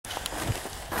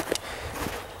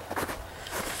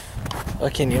I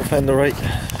can't even find the right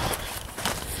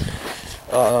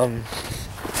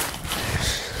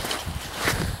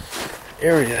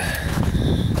area.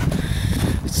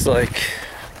 It's like,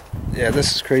 yeah,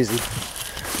 this is crazy.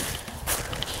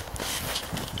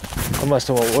 I must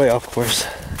have went way off course.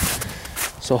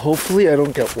 So hopefully I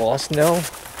don't get lost now,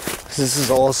 because this is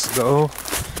all snow.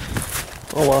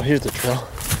 Oh wow, here's the trail.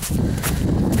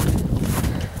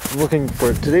 I'm looking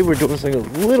for, today we're doing something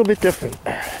a little bit different.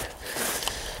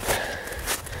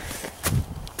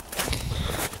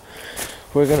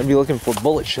 We're gonna be looking for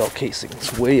bullet shell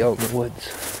casings way out in the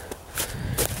woods.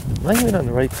 Am I even on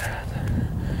the right path?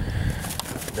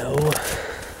 No.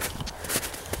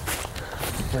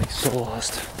 I'm like so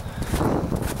lost.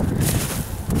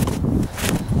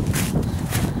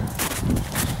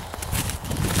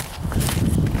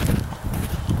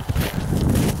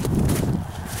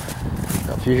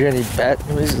 Now, if you hear any bat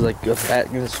noises, like a bat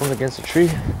gonna swing against a tree,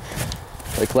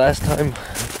 like last time,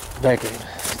 back in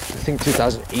I think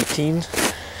 2018.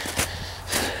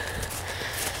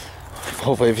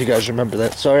 Hopefully if you guys remember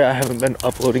that. Sorry I haven't been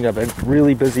uploading. I've been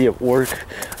really busy at work.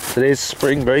 Today's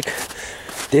spring break.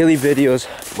 Daily videos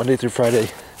Monday through Friday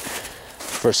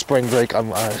for spring break.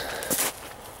 I'm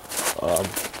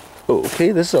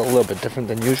okay, this is a little bit different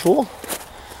than usual.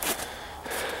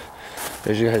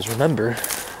 As you guys remember,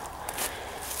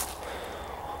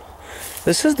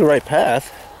 this is the right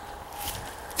path.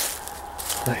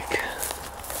 Like,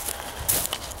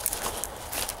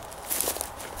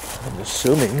 I'm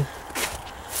assuming.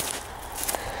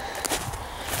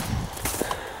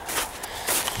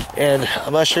 And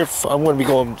I'm not sure if I'm going to be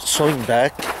going swimming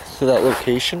back to that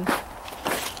location.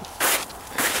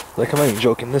 Like, I'm not even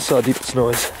joking. This is how deep the snow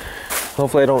is.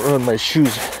 Hopefully I don't ruin my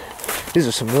shoes. These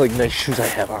are some really nice shoes I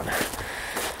have on.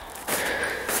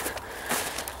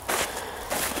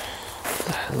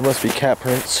 There must be cat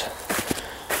prints.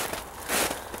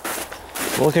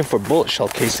 I'm looking for bullet shell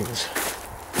casings.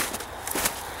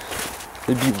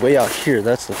 They'd be way out here,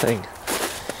 that's the thing.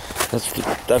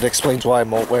 That explains why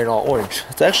I'm wearing all orange.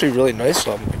 It's actually really nice,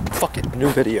 so I'm fucking new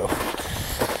video.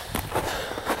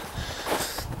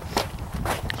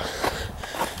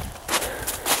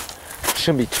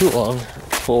 Shouldn't be too long.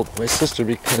 I told my sister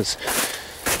because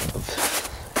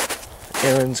of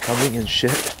errands coming and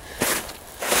shit.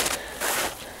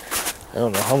 I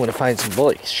don't know how I'm gonna find some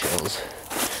bullet shells.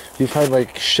 If you find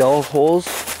like shell holes,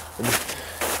 and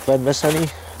if I miss any,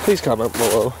 please comment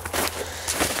below.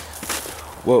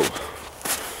 Whoa.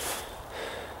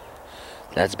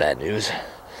 That's bad news.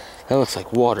 That looks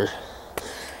like water.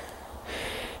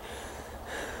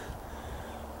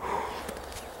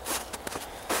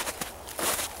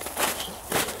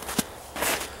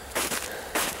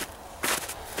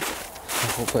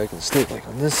 Hopefully I can stay like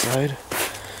on this side.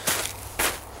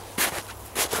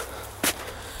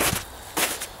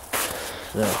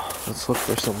 Now, let's look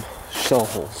for some shell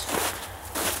holes.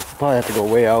 Probably have to go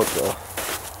way out though.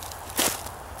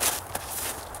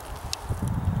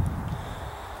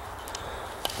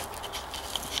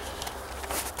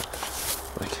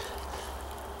 Like,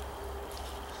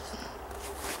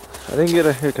 I didn't get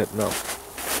a haircut, no.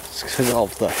 It's because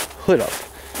of the hood up.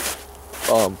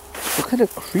 What kind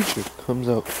of creature comes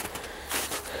out?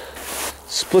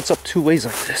 Splits up two ways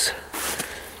like this.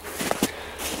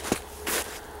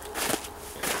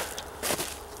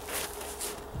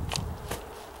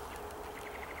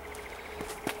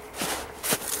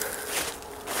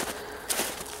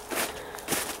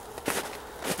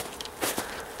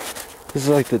 This is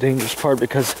like the dangerous part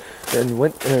because then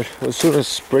as soon as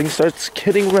spring starts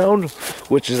kidding around,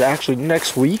 which is actually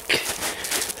next week,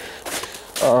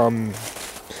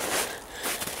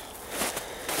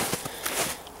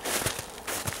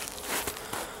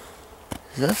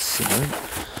 that's sad.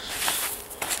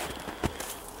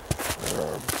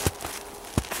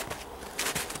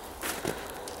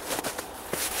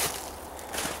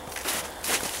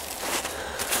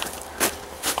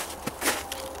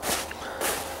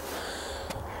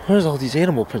 Where's all these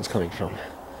animal prints coming from?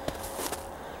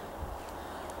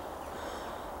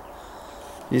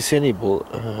 You see any bullet?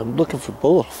 I'm looking for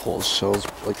bullet holes, shells,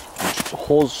 like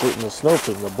holes in the snow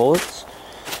for the bullets.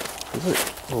 Is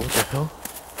it? Oh, what the hell?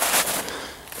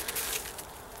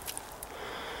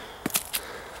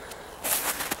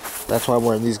 That's why I'm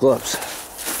wearing these gloves.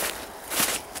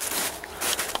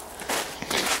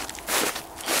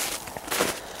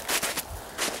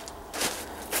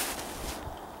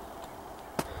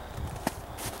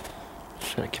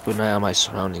 Trying to keep an eye on my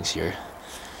surroundings here.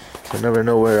 I never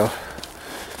know where an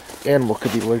animal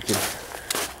could be lurking.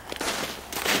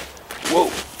 Whoa!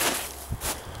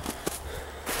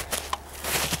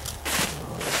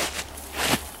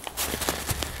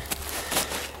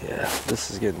 Yeah, this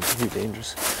is getting too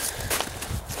dangerous.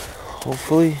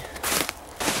 Hopefully.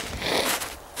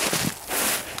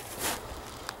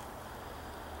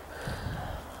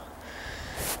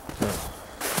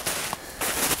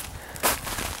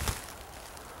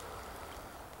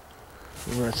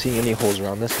 I'm not seeing any holes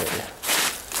around this area.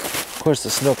 Of course,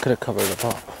 the snow could have covered it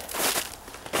up.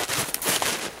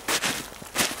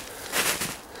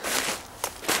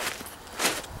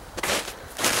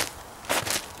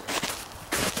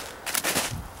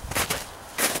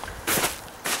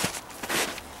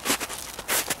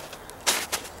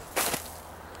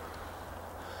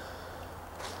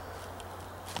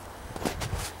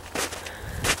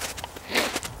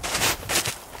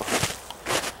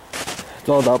 It's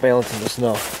all about balancing the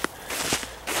snow.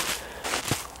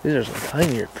 These are some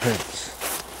tinier prints.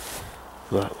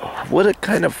 But what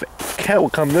kind of cat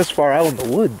would come this far out in the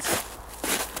woods?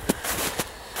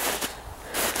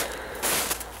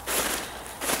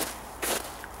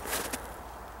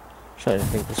 I'm trying to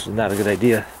think this is not a good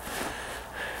idea.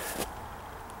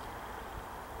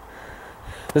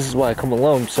 This is why I come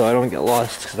alone, so I don't get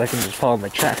lost, because I can just follow my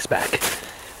tracks back.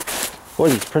 Or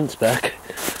these prints back.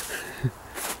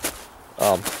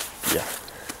 Yeah.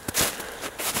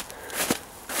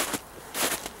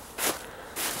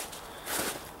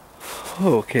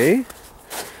 Okay.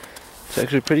 It's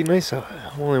actually pretty nice out.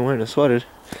 I'm only wearing a sweater.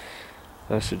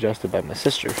 That was suggested by my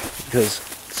sister, because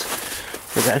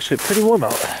it's actually pretty warm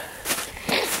out.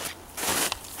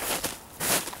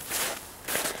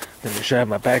 Let me sure I have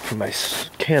my bag for my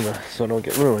camera so I don't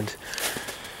get ruined.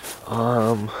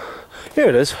 Here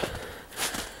it is.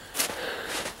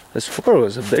 This floor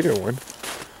was a bigger one.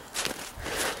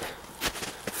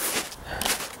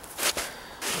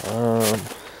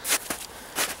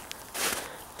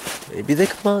 Maybe they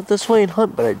come out this way and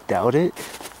hunt, but I doubt it.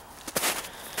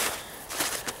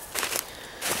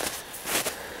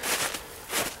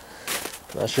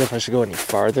 I'm not sure if I should go any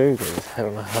farther, because I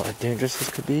don't know how dangerous this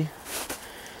could be.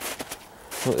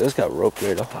 Well, this got roped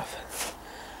right off.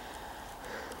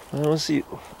 I don't see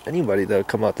anybody that would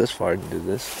come out this far and do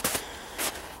this.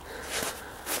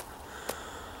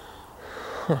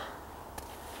 Huh.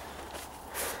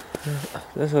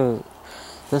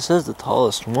 This is the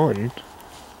tallest one.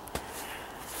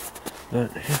 But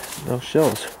no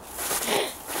shells.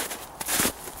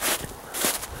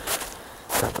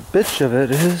 Now the bitch of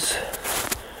it is.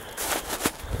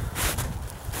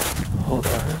 Hold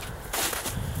on.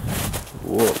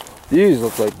 Whoa. These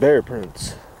look like bear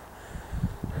prints.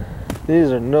 These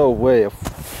are no way of.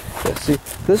 Yeah, see,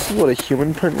 this is what a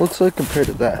human print looks like compared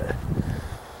to that.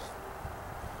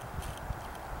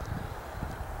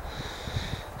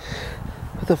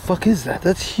 What the fuck is that?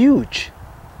 That's huge.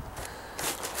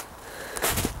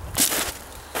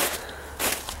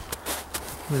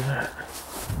 Look at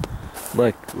that.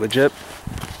 Like, legit.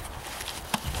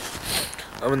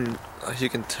 As you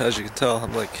can tell,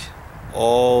 I'm like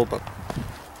all by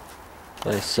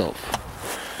myself.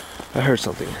 I heard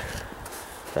something.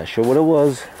 Not sure what it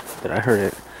was, but I heard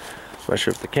it. Not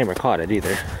sure if the camera caught it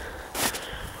either.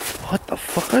 What the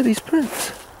fuck are these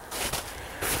prints?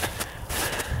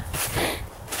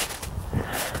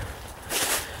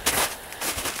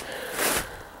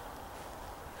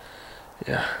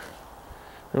 Yeah.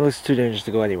 It looks too dangerous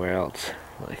to go anywhere else.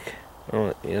 Like, I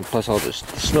don't, and plus all this,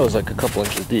 the snow is like a couple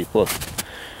inches deep. Look.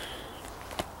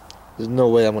 There's no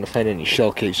way I'm gonna find any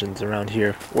shell casings around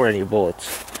here, or any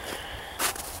bullets.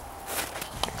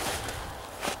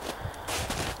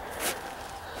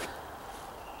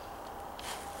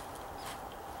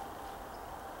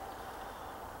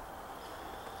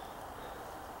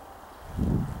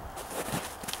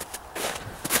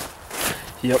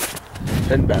 Yep,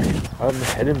 heading back. I'm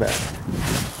heading back.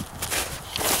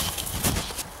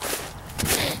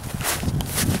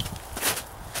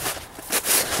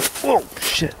 Whoa,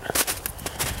 shit.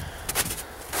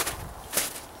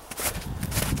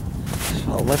 Just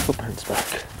follow my footprints back.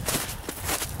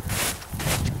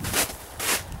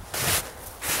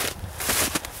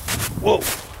 Whoa.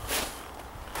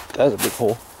 That was a big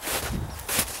hole.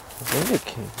 I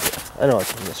came. Yeah, I know I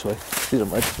came this way. These are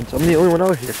my prints. I'm the only one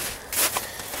out here.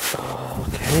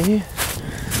 Okay.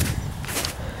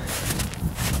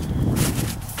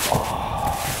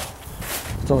 Oh,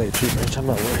 it's only a tree branch. I'm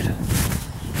not worried.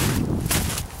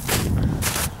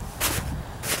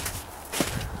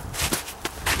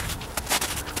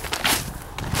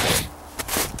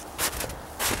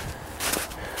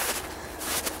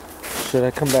 Should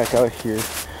I come back out here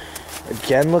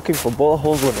again looking for bullet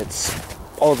holes when it's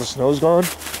all the snow's gone?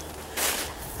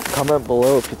 Comment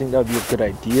below if you think that would be a good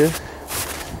idea.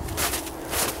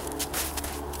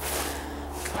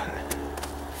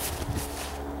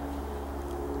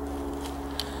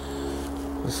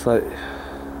 It's like,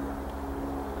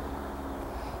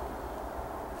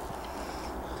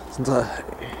 since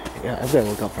yeah, I've got to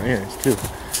look out for errands too.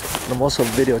 And I'm also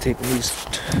videotaping these.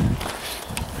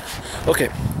 Okay,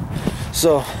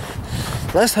 so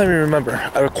last time you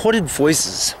remember, I recorded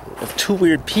voices of two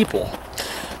weird people,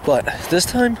 but this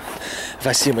time, if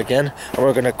I see them again,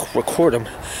 I'm gonna record them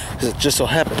because it just so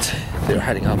happens they were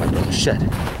hiding out in my brother's shed.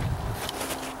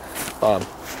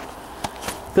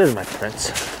 There's my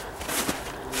prints.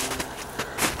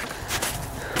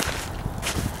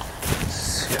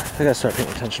 Yeah, I gotta start paying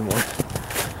attention more.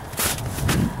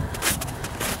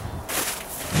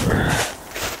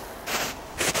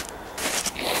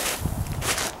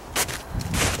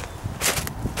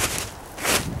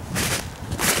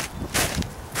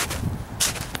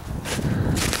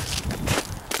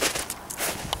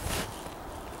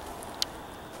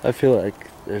 I feel like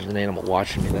there's an animal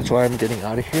watching me. That's why I'm getting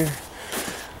out of here.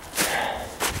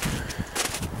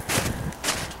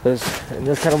 Because in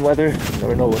this kind of weather, you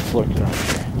never know what's lurking out here.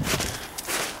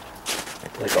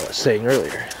 Like I was saying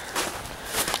earlier.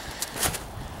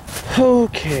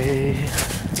 Okay.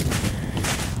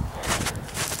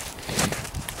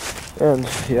 And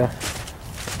yeah,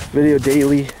 video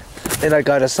daily. And I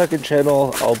got a second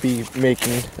channel I'll be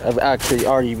making. I've actually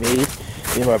already made.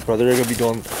 Me and my brother are gonna be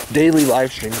doing daily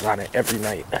live streams on it every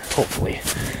night, hopefully,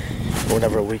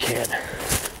 whenever we can.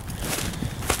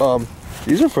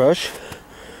 These are fresh.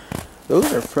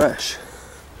 Those are fresh.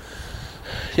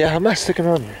 Yeah, I'm not sticking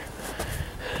on here.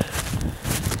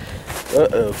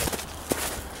 Uh-oh.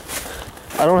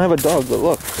 I don't have a dog, but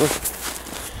look.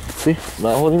 See, I'm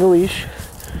not holding a leash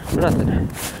or nothing.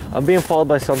 I'm being followed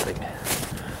by something.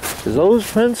 Because those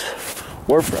prints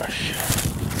were fresh.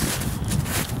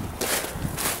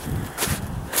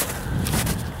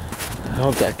 I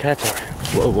hope that cat's alright.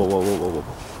 Whoa, whoa, whoa, whoa, whoa,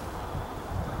 whoa.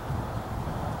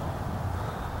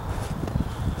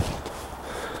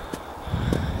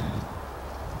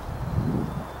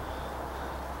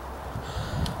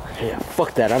 Yeah,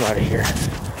 fuck that, I'm out of here.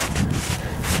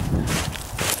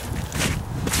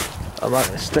 I'm not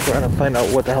gonna stick around and find out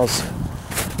what the hell's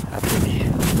after me.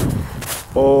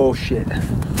 Oh shit.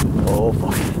 Oh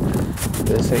fuck.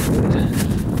 This ain't good.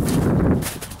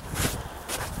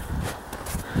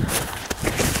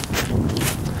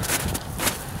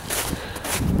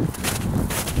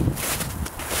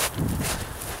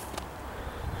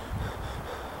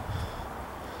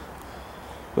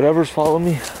 Whatever's following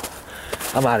me,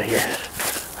 I'm out of here.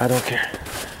 I don't care.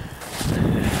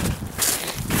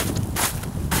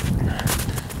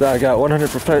 I got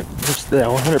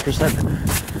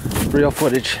 100% real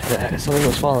footage that something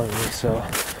was following me, so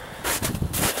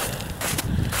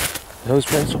those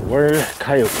prints were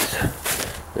coyotes.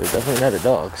 They're definitely not the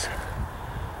dogs.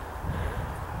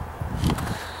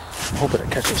 I'm hoping I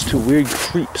catch those two weird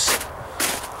creeps.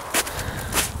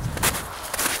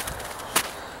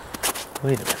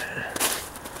 Wait a minute.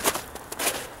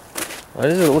 Why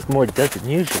does it look more dead than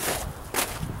usual?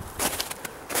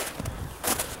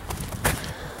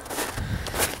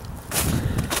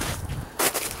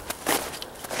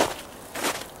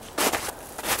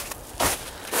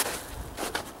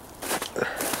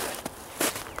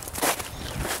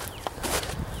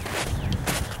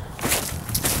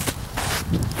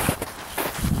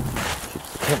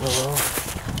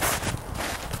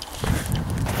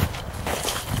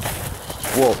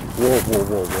 Whoa, whoa, whoa,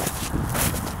 whoa, whoa.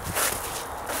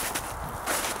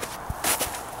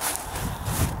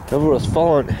 Whoever was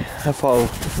following, I followed.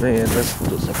 Man, this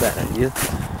was a bad idea.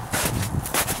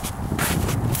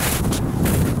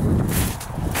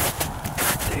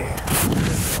 Damn.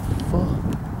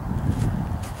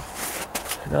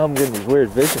 Now I'm getting these weird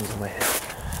visions in my head.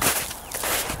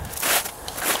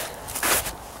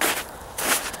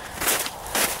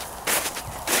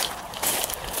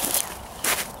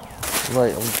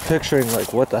 Like, I'm picturing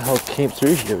like what the hell came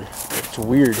through here. It's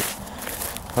weird.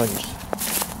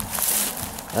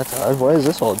 That's odd. Why is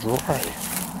this all dry?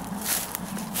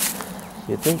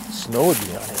 You'd think snow would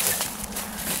be on it.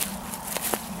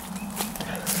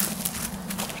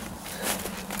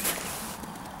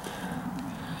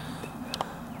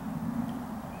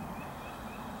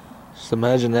 Just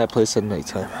imagine that place at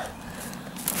nighttime.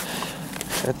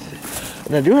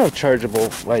 And I do have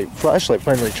chargeable, like, flashlight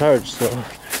finally charged, so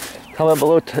comment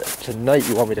below tonight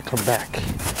you want me to come back.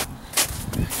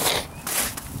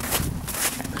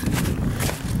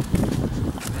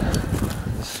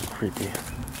 This is creepy.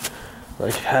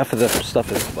 Like half of the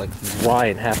stuff is like dry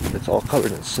and half of it's all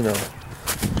covered in snow. This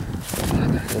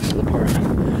is the part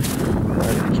where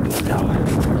I gotta keep looking out.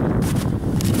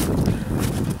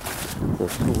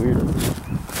 Those two weirdos.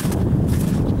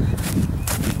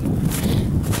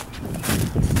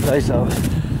 nice out.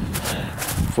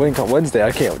 Waiting on Wednesday,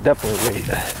 I can't definitely wait.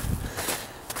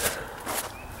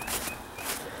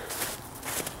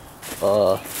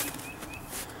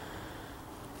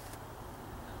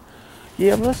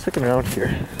 Yeah, I'm not sticking around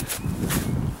here.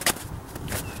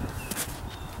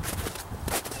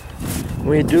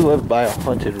 We do live by a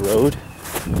haunted road.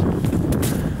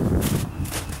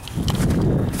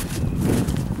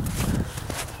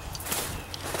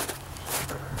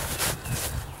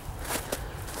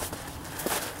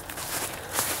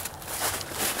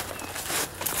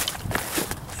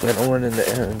 So I don't run into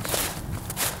errands.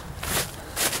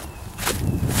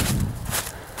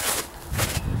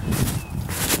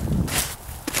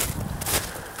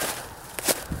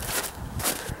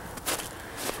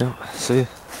 Yep, see?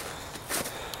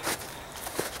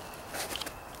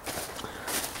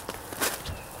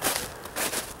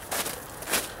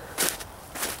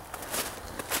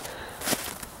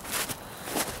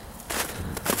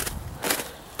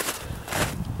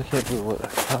 I can't believe what I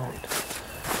found.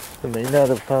 I may not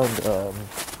have found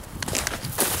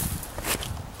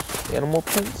animal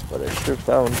prints, but I sure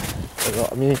found, I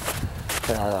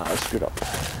screwed up.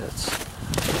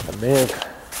 I may have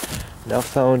now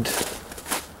found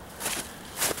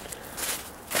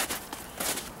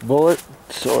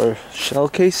bullets or shell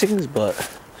casings, but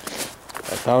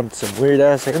I found some weird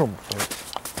ass animal prints.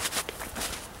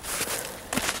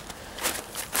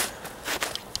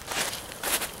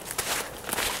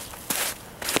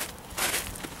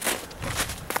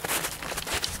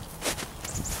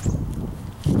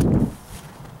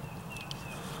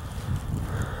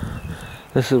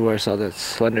 This is where I saw that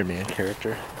Slender Man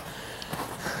character.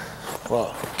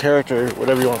 Well, character,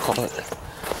 whatever you want to call it.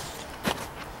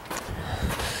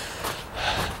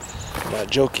 I'm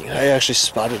not joking. I actually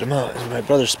spotted him out, and my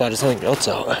brother spotted something else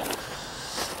out.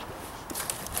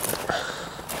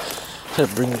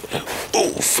 Bring.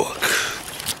 Oh fuck!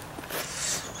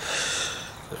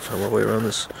 Gotta find my way around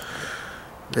this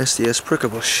nasty ass prickle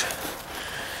bush.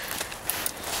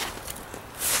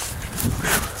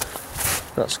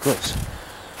 That was close.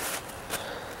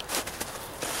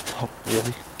 Oh,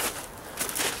 really?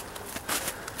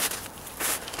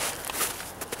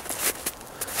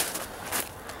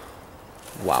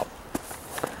 Wow.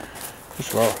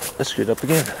 Well, I screwed up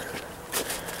again.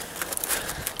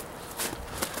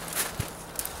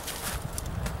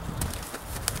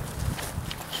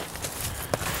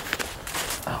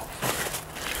 Ow.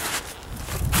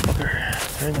 Fucker.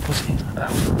 Turn the pussy.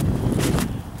 Ow.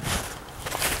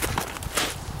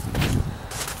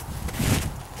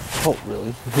 Oh,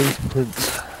 really?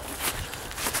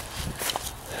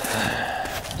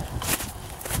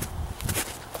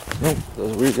 Nope,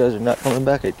 those weird guys are not coming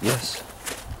back, I guess.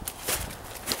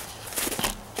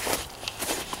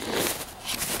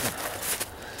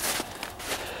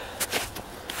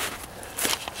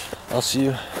 I'll see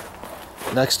you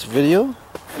next video.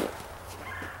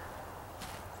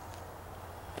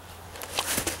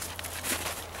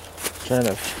 Trying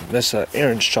to miss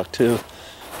Aaron's truck too.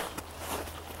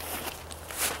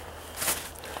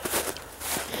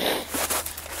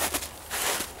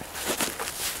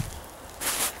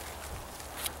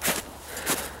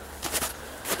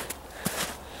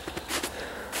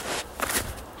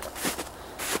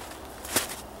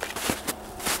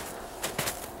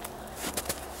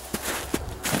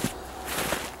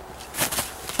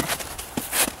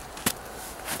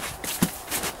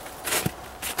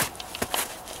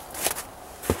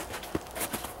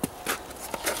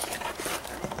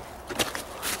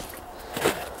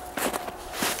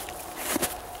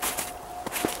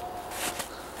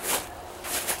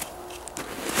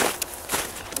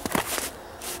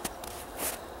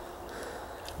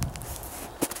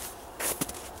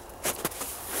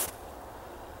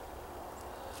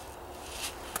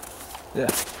 Yeah.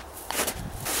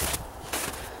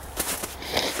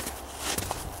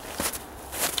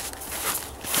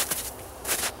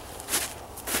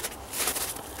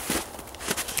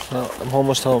 Well, I'm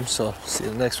almost home, so see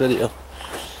you in the next video.